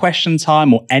comedians on Question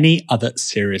Time or any other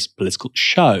serious political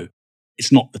show.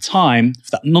 It's not the time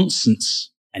for that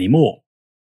nonsense anymore.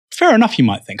 Fair enough, you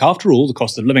might think. After all, the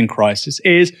cost of living crisis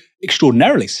is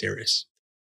extraordinarily serious.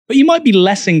 But you might be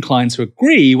less inclined to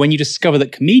agree when you discover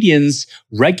that comedians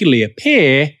regularly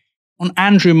appear on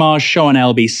Andrew Marr's show on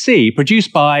LBC,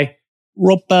 produced by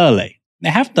Rob Burley. They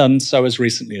have done so as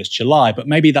recently as July, but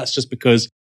maybe that's just because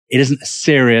it isn't a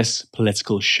serious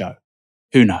political show.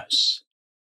 Who knows?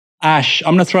 Ash,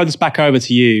 I'm going to throw this back over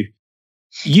to you.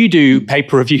 You do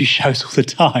pay-per-review shows all the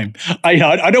time. I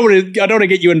don't want to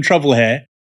get you in trouble here,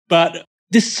 but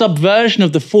this subversion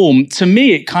of the form, to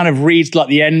me, it kind of reads like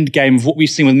the end game of what we've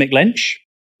seen with Mick Lynch.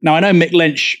 Now, I know Mick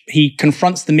Lynch, he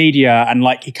confronts the media and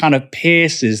he kind of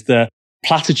pierces the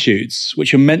platitudes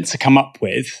which you're meant to come up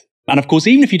with. And of course,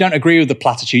 even if you don't agree with the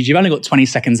platitudes, you've only got 20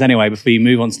 seconds anyway before you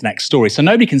move on to the next story. So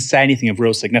nobody can say anything of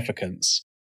real significance.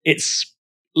 It's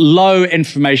low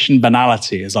information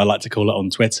banality, as I like to call it on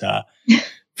Twitter.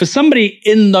 For somebody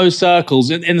in those circles,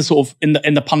 in the sort of in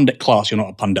the pundit class, you're not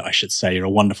a pundit, I should say, you're a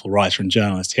wonderful writer and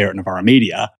journalist here at Novara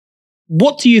Media.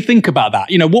 What do you think about that?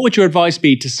 What would your advice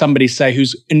be to somebody, say,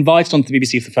 who's invited onto the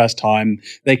BBC for the first time?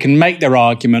 They can make their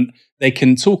argument. They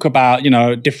can talk about,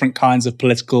 different kinds of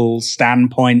political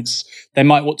standpoints. They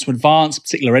might want to advance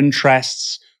particular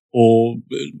interests or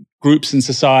groups in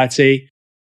society.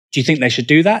 Do you think they should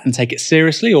do that and take it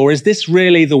seriously? Or is this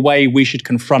really the way we should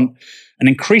confront an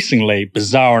increasingly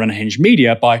bizarre and unhinged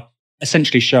media by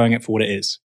essentially showing it for what it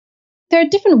is? There are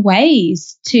different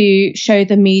ways to show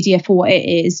the media for what it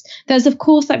is. There's, of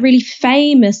course, that really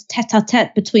famous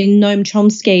tete-a-tete between Noam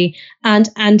Chomsky and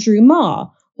Andrew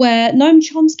Marr, where Noam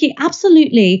Chomsky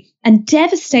absolutely and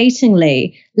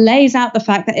devastatingly lays out the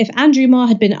fact that if Andrew Marr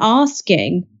had been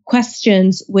asking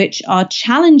questions which are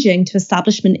challenging to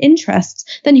establishment interests,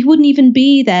 then he wouldn't even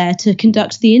be there to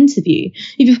conduct the interview.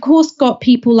 You've, of course, got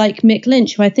people like Mick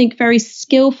Lynch, who I think very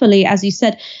skillfully, as you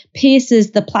said,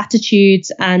 pierces the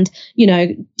platitudes and,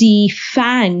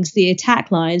 defangs the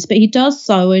attack lines, but he does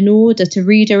so in order to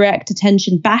redirect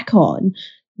attention back on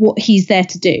what he's there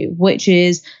to do, which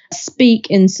is speak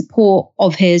in support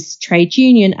of his trade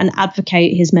union and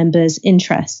advocate his members'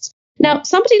 interests. Now,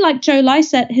 somebody like Joe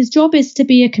Lycett, his job is to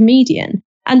be a comedian.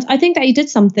 And I think that he did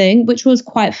something which was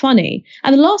quite funny.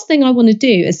 And the last thing I want to do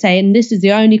is say, and this is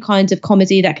the only kind of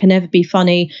comedy that can ever be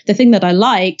funny. The thing that I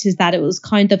liked is that it was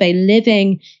kind of a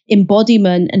living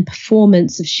embodiment and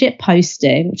performance of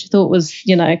shitposting, which I thought was,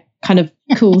 kind of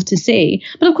cool to see.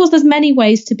 But of course, there's many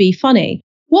ways to be funny.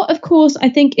 What, of course, I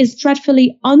think is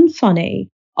dreadfully unfunny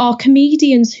are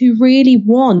comedians who really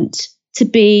want to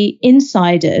be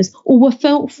insiders or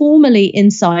were formerly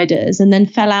insiders and then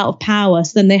fell out of power.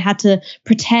 So then they had to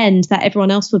pretend that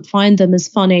everyone else would find them as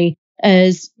funny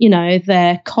as,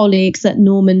 their colleagues at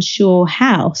Norman Shaw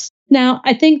House. Now,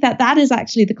 I think that is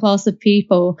actually the class of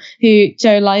people who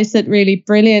Joe Lycett really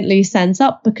brilliantly sends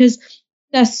up, because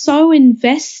they're so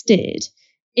invested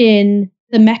in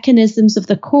the mechanisms of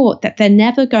the court that they're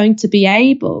never going to be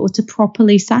able to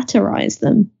properly satirize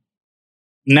them.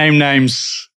 Name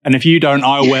names. And if you don't,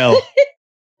 I will.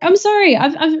 I'm sorry.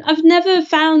 I've never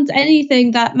found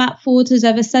anything that Matt Ford has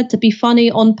ever said to be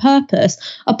funny on purpose,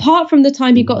 apart from the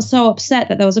time he got so upset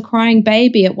that there was a crying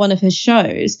baby at one of his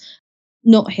shows.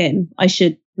 Not him, I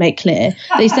should make clear.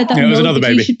 They said that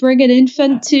nobody should bring an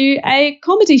infant to a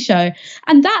comedy show.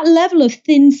 And that level of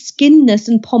thin-skinnedness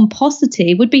and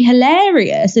pomposity would be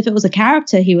hilarious if it was a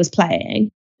character he was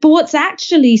playing. But what's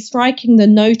actually striking the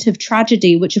note of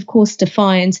tragedy, which of course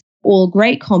defines all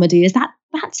great comedy, is that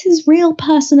that's his real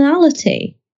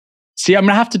personality. See, I'm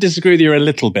going to have to disagree with you a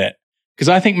little bit, because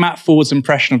I think Matt Ford's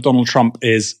impression of Donald Trump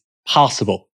is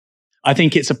passable. I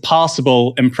think it's a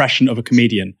passable impression of a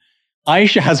comedian.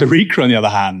 Aisha Hazarika, on the other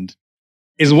hand,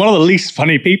 is one of the least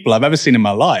funny people I've ever seen in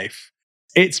my life.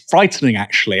 It's frightening,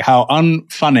 actually, how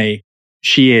unfunny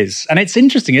she is. And it's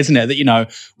interesting, isn't it,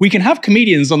 that, we can have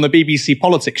comedians on the BBC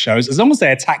politics shows as long as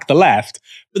they attack the left.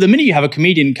 But the minute you have a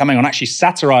comedian coming on actually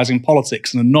satirizing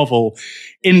politics in a novel,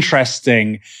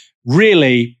 interesting,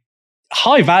 really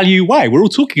high-value way, we're all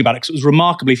talking about it because it was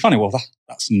remarkably funny. Well,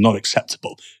 that's not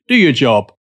acceptable. Do your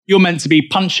job. You're meant to be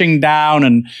punching down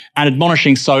and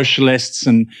admonishing socialists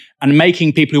and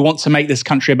making people who want to make this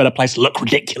country a better place look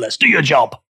ridiculous. Do your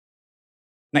job.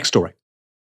 Next story.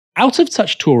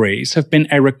 Out-of-touch Tories have been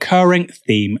a recurring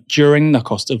theme during the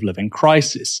cost of living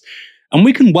crisis, and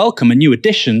we can welcome a new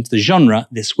addition to the genre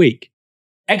this week.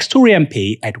 Ex-Tory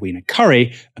MP Edwina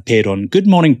Currie appeared on Good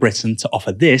Morning Britain to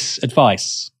offer this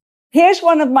advice. Here's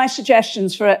one of my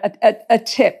suggestions for a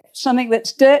tip, something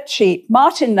that's dirt cheap.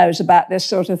 Martin knows about this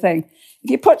sort of thing.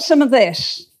 If you put some of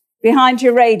this behind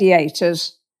your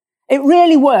radiators, it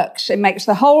really works. It makes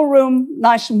the whole room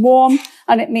nice and warm,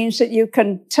 and it means that you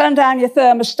can turn down your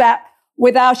thermostat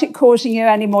without it causing you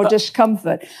any more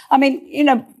discomfort. I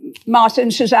mean,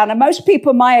 Martin, Susanna, most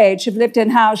people my age have lived in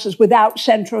houses without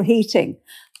central heating,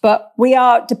 but we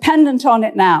are dependent on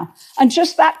it now. And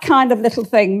just that kind of little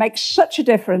thing makes such a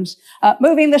difference.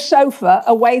 Moving the sofa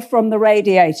away from the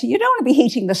radiator. You don't want to be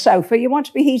heating the sofa. You want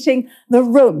to be heating the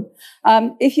room.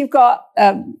 If you've got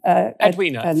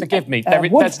Edwina, forgive me.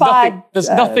 There's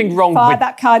nothing wrong with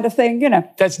that kind of thing.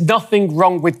 There's nothing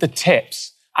wrong with the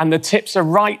tips, and the tips are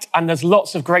right. And there's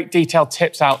lots of great detailed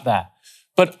tips out there.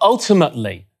 But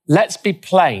ultimately, let's be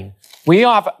plain. We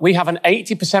have an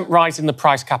 80% rise in the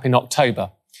price cap in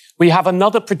October. We have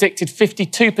another predicted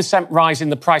 52% rise in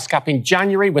the price cap in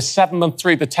January. We're 7 months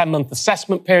through the 10-month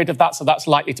assessment period of that, so that's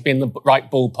likely to be in the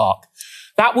right ballpark.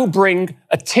 That will bring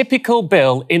a typical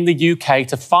bill in the UK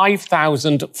to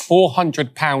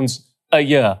 £5,400 a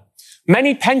year.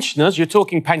 Many pensioners, you're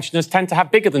talking pensioners, tend to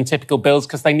have bigger than typical bills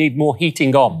because they need more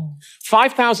heating on.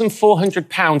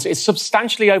 £5,400 is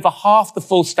substantially over half the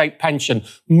full state pension,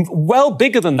 well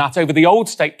bigger than that over the old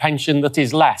state pension that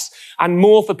is less, and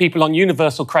more for people on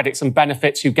universal credits and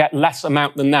benefits who get less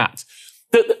amount than that.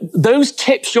 Those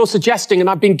tips you're suggesting, and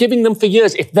I've been giving them for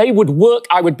years, if they would work,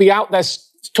 I would be out there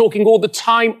talking all the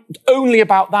time only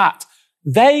about that.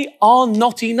 They are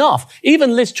not enough.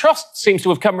 Even Liz Truss seems to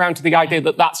have come around to the idea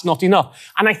that that's not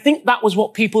enough. And I think that was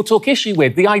what people took issue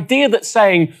with. The idea that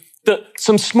saying that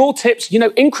some small tips,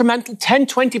 incremental 10,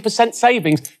 20%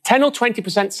 savings, 10 or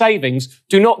 20% savings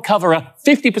do not cover a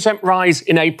 50% rise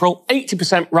in April,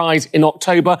 80% rise in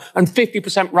October, and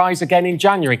 50% rise again in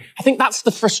January. I think that's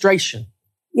the frustration.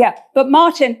 Yeah, but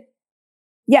Martin,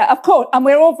 yeah, of course. And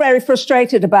we're all very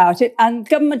frustrated about it. And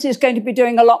government is going to be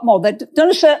doing a lot more. They've done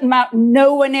a certain amount,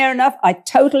 nowhere near enough. I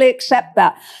totally accept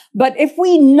that. But if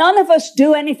none of us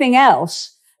do anything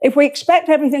else, if we expect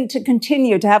everything to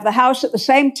continue to have the house at the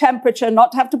same temperature,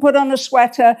 not to have to put on a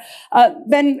sweater,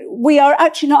 then we are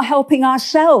actually not helping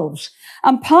ourselves.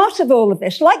 And part of all of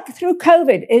this, like through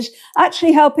COVID, is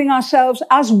actually helping ourselves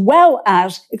as well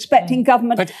as expecting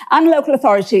government and local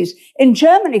authorities. In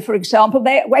Germany, for example,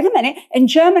 in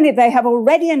Germany, they have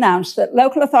already announced that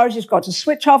local authorities have got to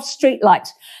switch off street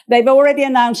lights. They've already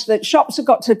announced that shops have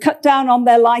got to cut down on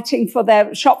their lighting for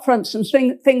their shop fronts and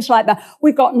things like that.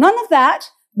 We've got none of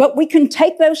that, but we can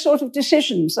take those sort of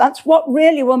decisions. That's what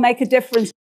really will make a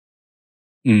difference.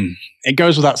 It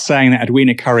goes without saying that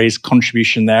Edwina Currie's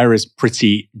contribution there is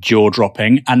pretty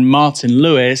jaw-dropping, and Martin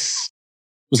Lewis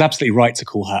was absolutely right to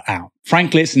call her out.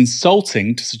 Frankly, it's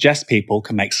insulting to suggest people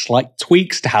can make slight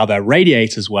tweaks to how their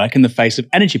radiators work in the face of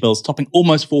energy bills topping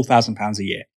almost £4,000 a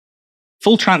year.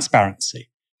 Full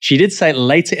transparency. She did say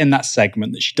later in that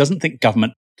segment that she doesn't think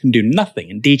government can do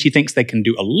nothing. Indeed, she thinks they can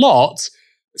do a lot,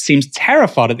 but seems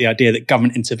terrified at the idea that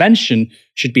government intervention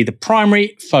should be the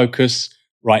primary focus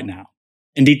right now.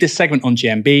 Indeed, this segment on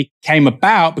GMB came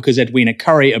about because Edwina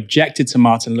Currie objected to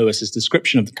Martin Lewis's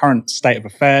description of the current state of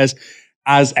affairs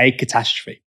as a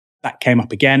catastrophe. That came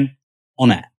up again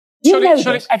on air.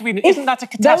 Edwina, isn't that a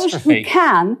catastrophe? Those who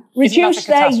can reduce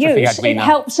their use, Edwina, it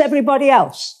helps everybody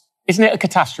else. Isn't it a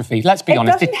catastrophe? Let's be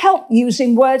honest. It doesn't help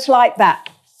using words like that.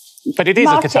 But it is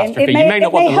a catastrophe. You may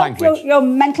not want the language. It may help your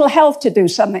mental health to do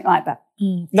something like that.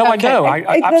 No, okay. I know.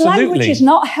 Absolutely. The language is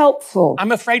not helpful.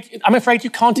 I'm afraid you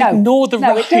can't ignore the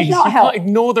rise. It does not help. You can't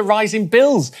ignore the rise in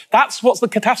bills. That's what the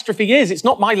catastrophe is. It's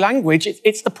not my language.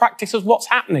 It's the practice of what's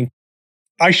happening.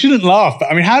 I shouldn't laugh,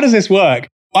 but how does this work?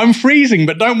 I'm freezing,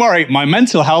 but don't worry. My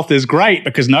mental health is great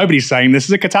because nobody's saying this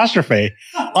is a catastrophe.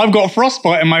 I've got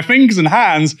frostbite in my fingers and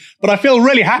hands, but I feel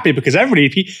really happy because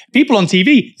people on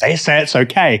TV, they say it's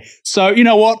okay. So you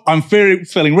know what? I'm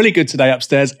feeling really good today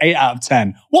upstairs, 8 out of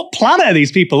 10. What planet are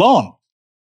these people on?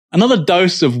 Another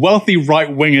dose of wealthy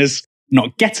right-wingers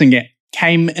not getting it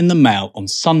came in the mail on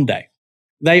Sunday.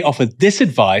 They offered this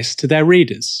advice to their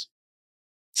readers.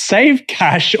 Save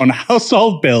cash on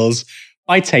household bills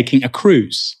by taking a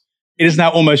cruise. It is now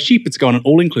almost cheaper to go on an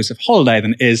all-inclusive holiday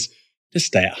than it is to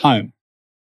stay at home.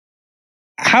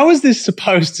 How is this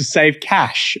supposed to save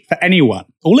cash for anyone?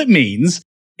 All it means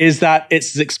is that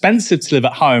it's as expensive to live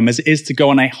at home as it is to go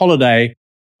on a holiday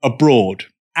abroad.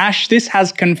 Ash, this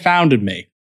has confounded me.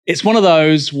 It's one of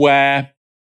those where,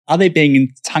 are they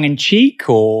being tongue-in-cheek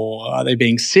or are they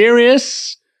being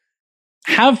serious?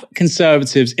 Have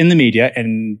conservatives in the media,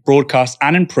 in broadcast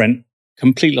and in print,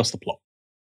 completely lost the plot?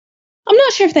 I'm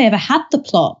not sure if they ever had the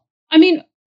plot. I mean,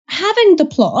 having the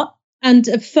plot and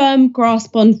a firm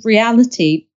grasp on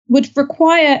reality would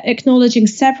require acknowledging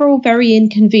several very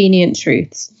inconvenient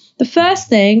truths. The first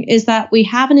thing is that we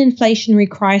have an inflationary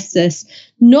crisis,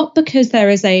 not because there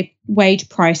is a wage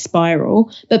price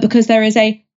spiral, but because there is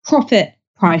a profit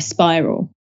price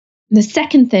spiral. The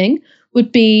second thing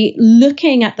would be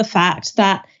looking at the fact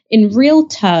that in real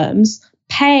terms,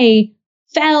 pay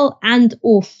fell and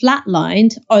or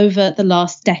flatlined over the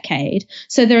last decade.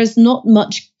 So there is not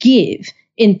much give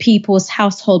in people's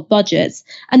household budgets.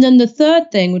 And then the third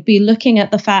thing would be looking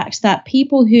at the fact that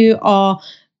people who are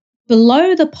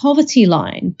below the poverty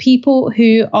line, people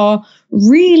who are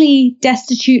really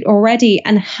destitute already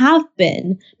and have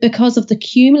been because of the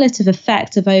cumulative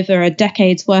effect of over a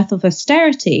decade's worth of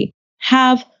austerity,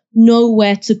 have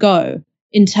nowhere to go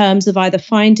in terms of either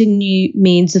finding new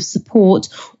means of support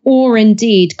or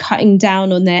indeed cutting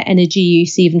down on their energy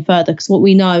use even further. Because what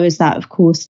we know is that, of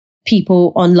course,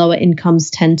 people on lower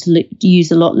incomes tend to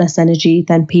use a lot less energy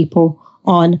than people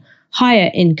on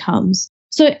higher incomes.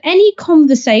 So any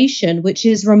conversation which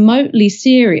is remotely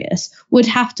serious would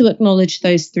have to acknowledge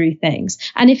those three things.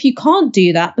 And if you can't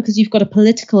do that because you've got a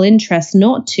political interest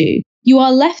not to, you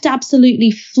are left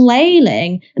absolutely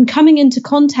flailing and coming into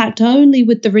contact only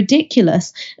with the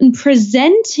ridiculous and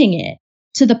presenting it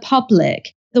to the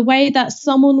public the way that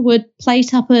someone would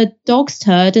plate up a dog's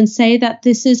turd and say that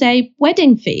this is a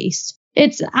wedding feast.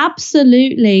 It's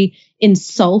absolutely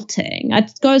insulting.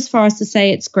 I'd go as far as to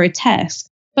say it's grotesque.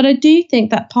 But I do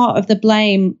think that part of the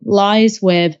blame lies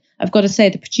with, I've got to say,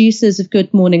 the producers of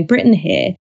Good Morning Britain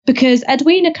here, because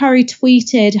Edwina Currie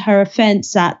tweeted her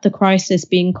offence at the crisis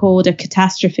being called a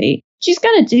catastrophe. She's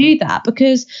going to do that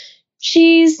because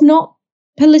she's not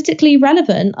politically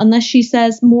relevant unless she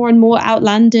says more and more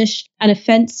outlandish and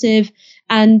offensive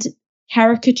and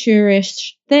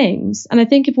caricaturish things. And I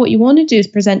think if what you want to do is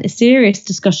present a serious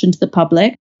discussion to the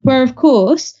public, where, of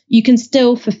course, you can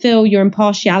still fulfill your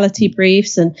impartiality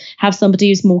briefs and have somebody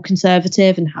who's more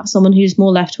conservative and have someone who's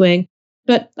more left-wing.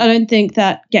 But I don't think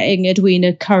that getting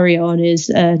Edwina Currie on is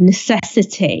a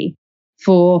necessity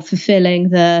for fulfilling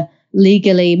the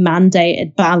legally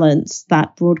mandated balance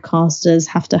that broadcasters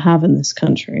have to have in this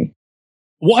country.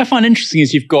 What I find interesting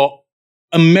is you've got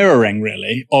a mirroring,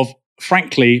 really, of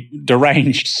frankly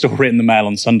deranged story in the Mail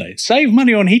on Sunday. Save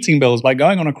money on heating bills by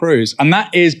going on a cruise. And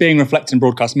that is being reflected in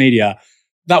broadcast media.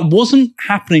 That wasn't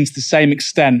happening to the same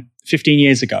extent 15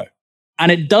 years ago.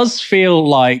 And it does feel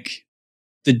like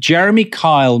the Jeremy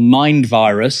Kyle mind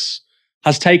virus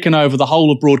has taken over the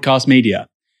whole of broadcast media.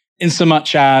 In so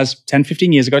much as 10,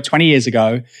 15 years ago, 20 years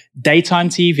ago, daytime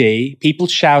TV, people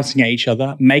shouting at each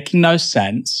other, making no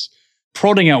sense,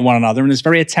 prodding at one another in this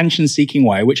very attention-seeking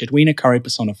way, which Edwina Currie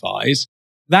personifies,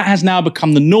 that has now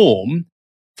become the norm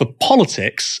for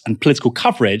politics and political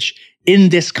coverage in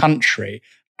this country.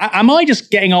 Am I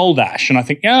just getting old, Ash? And I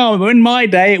think, oh, in my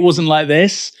day, it wasn't like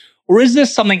this. Or is there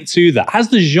something to that? Has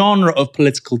the genre of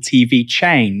political TV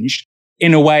changed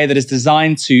in a way that is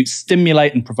designed to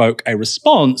stimulate and provoke a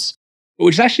response,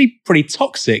 which is actually pretty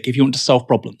toxic if you want to solve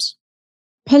problems?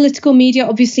 Political media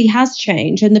obviously has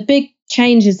changed, and the big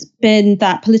change has been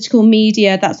that political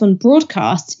media that's on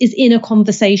broadcast is in a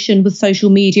conversation with social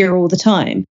media all the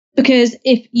time. Because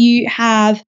if you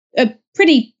have a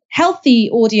pretty healthy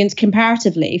audience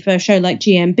comparatively for a show like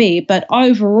GMB, but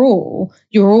overall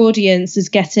your audience is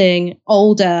getting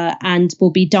older and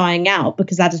will be dying out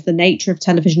because that is the nature of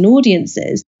television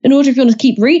audiences. In order if you want to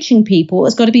keep reaching people,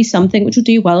 it's got to be something which will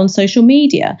do well on social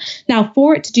media. Now,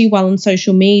 for it to do well on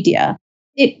social media,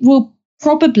 it will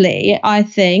probably, I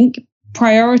think,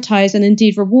 prioritize and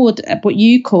indeed reward what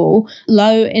you call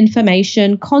low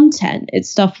information content. It's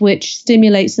stuff which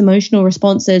stimulates emotional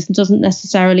responses and doesn't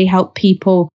necessarily help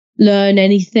people learn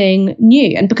anything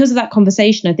new. And because of that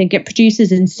conversation, I think it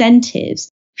produces incentives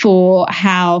for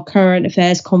how current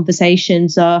affairs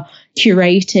conversations are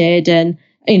curated and,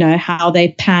 you know, how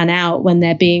they pan out when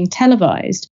they're being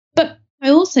televised. But I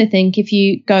also think if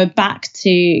you go back to,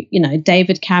 you know,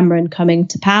 David Cameron coming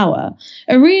to power,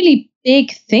 a really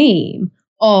big theme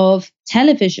of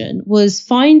television was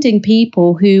finding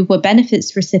people who were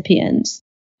benefits recipients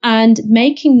and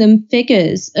making them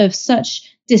figures of such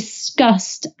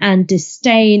disgust and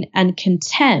disdain and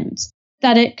contempt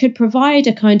that it could provide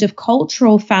a kind of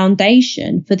cultural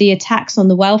foundation for the attacks on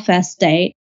the welfare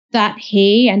state that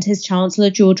he and his Chancellor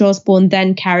George Osborne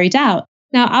then carried out.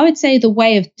 Now, I would say the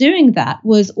way of doing that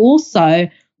was also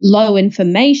low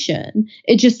information.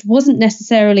 It just wasn't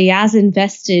necessarily as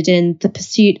invested in the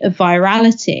pursuit of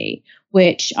virality,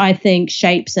 which I think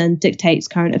shapes and dictates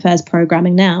current affairs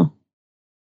programming now.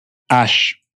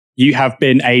 Ash, you have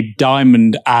been a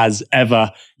diamond as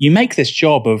ever. You make this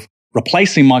job of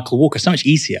replacing Michael Walker so much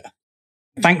easier.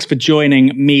 Thanks for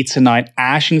joining me tonight,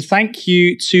 Ash, and thank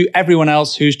you to everyone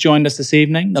else who's joined us this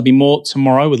evening. There'll be more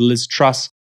tomorrow with Liz Truss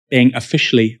being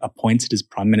officially appointed as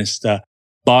Prime Minister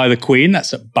by the Queen.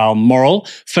 That's at Balmoral.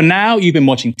 For now, you've been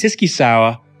watching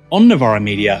TyskySour on Novara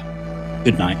Media.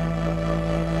 Good night.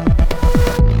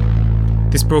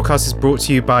 This broadcast is brought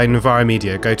to you by Novara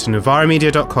Media. Go to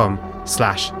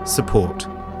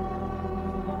novaramedia.com/support.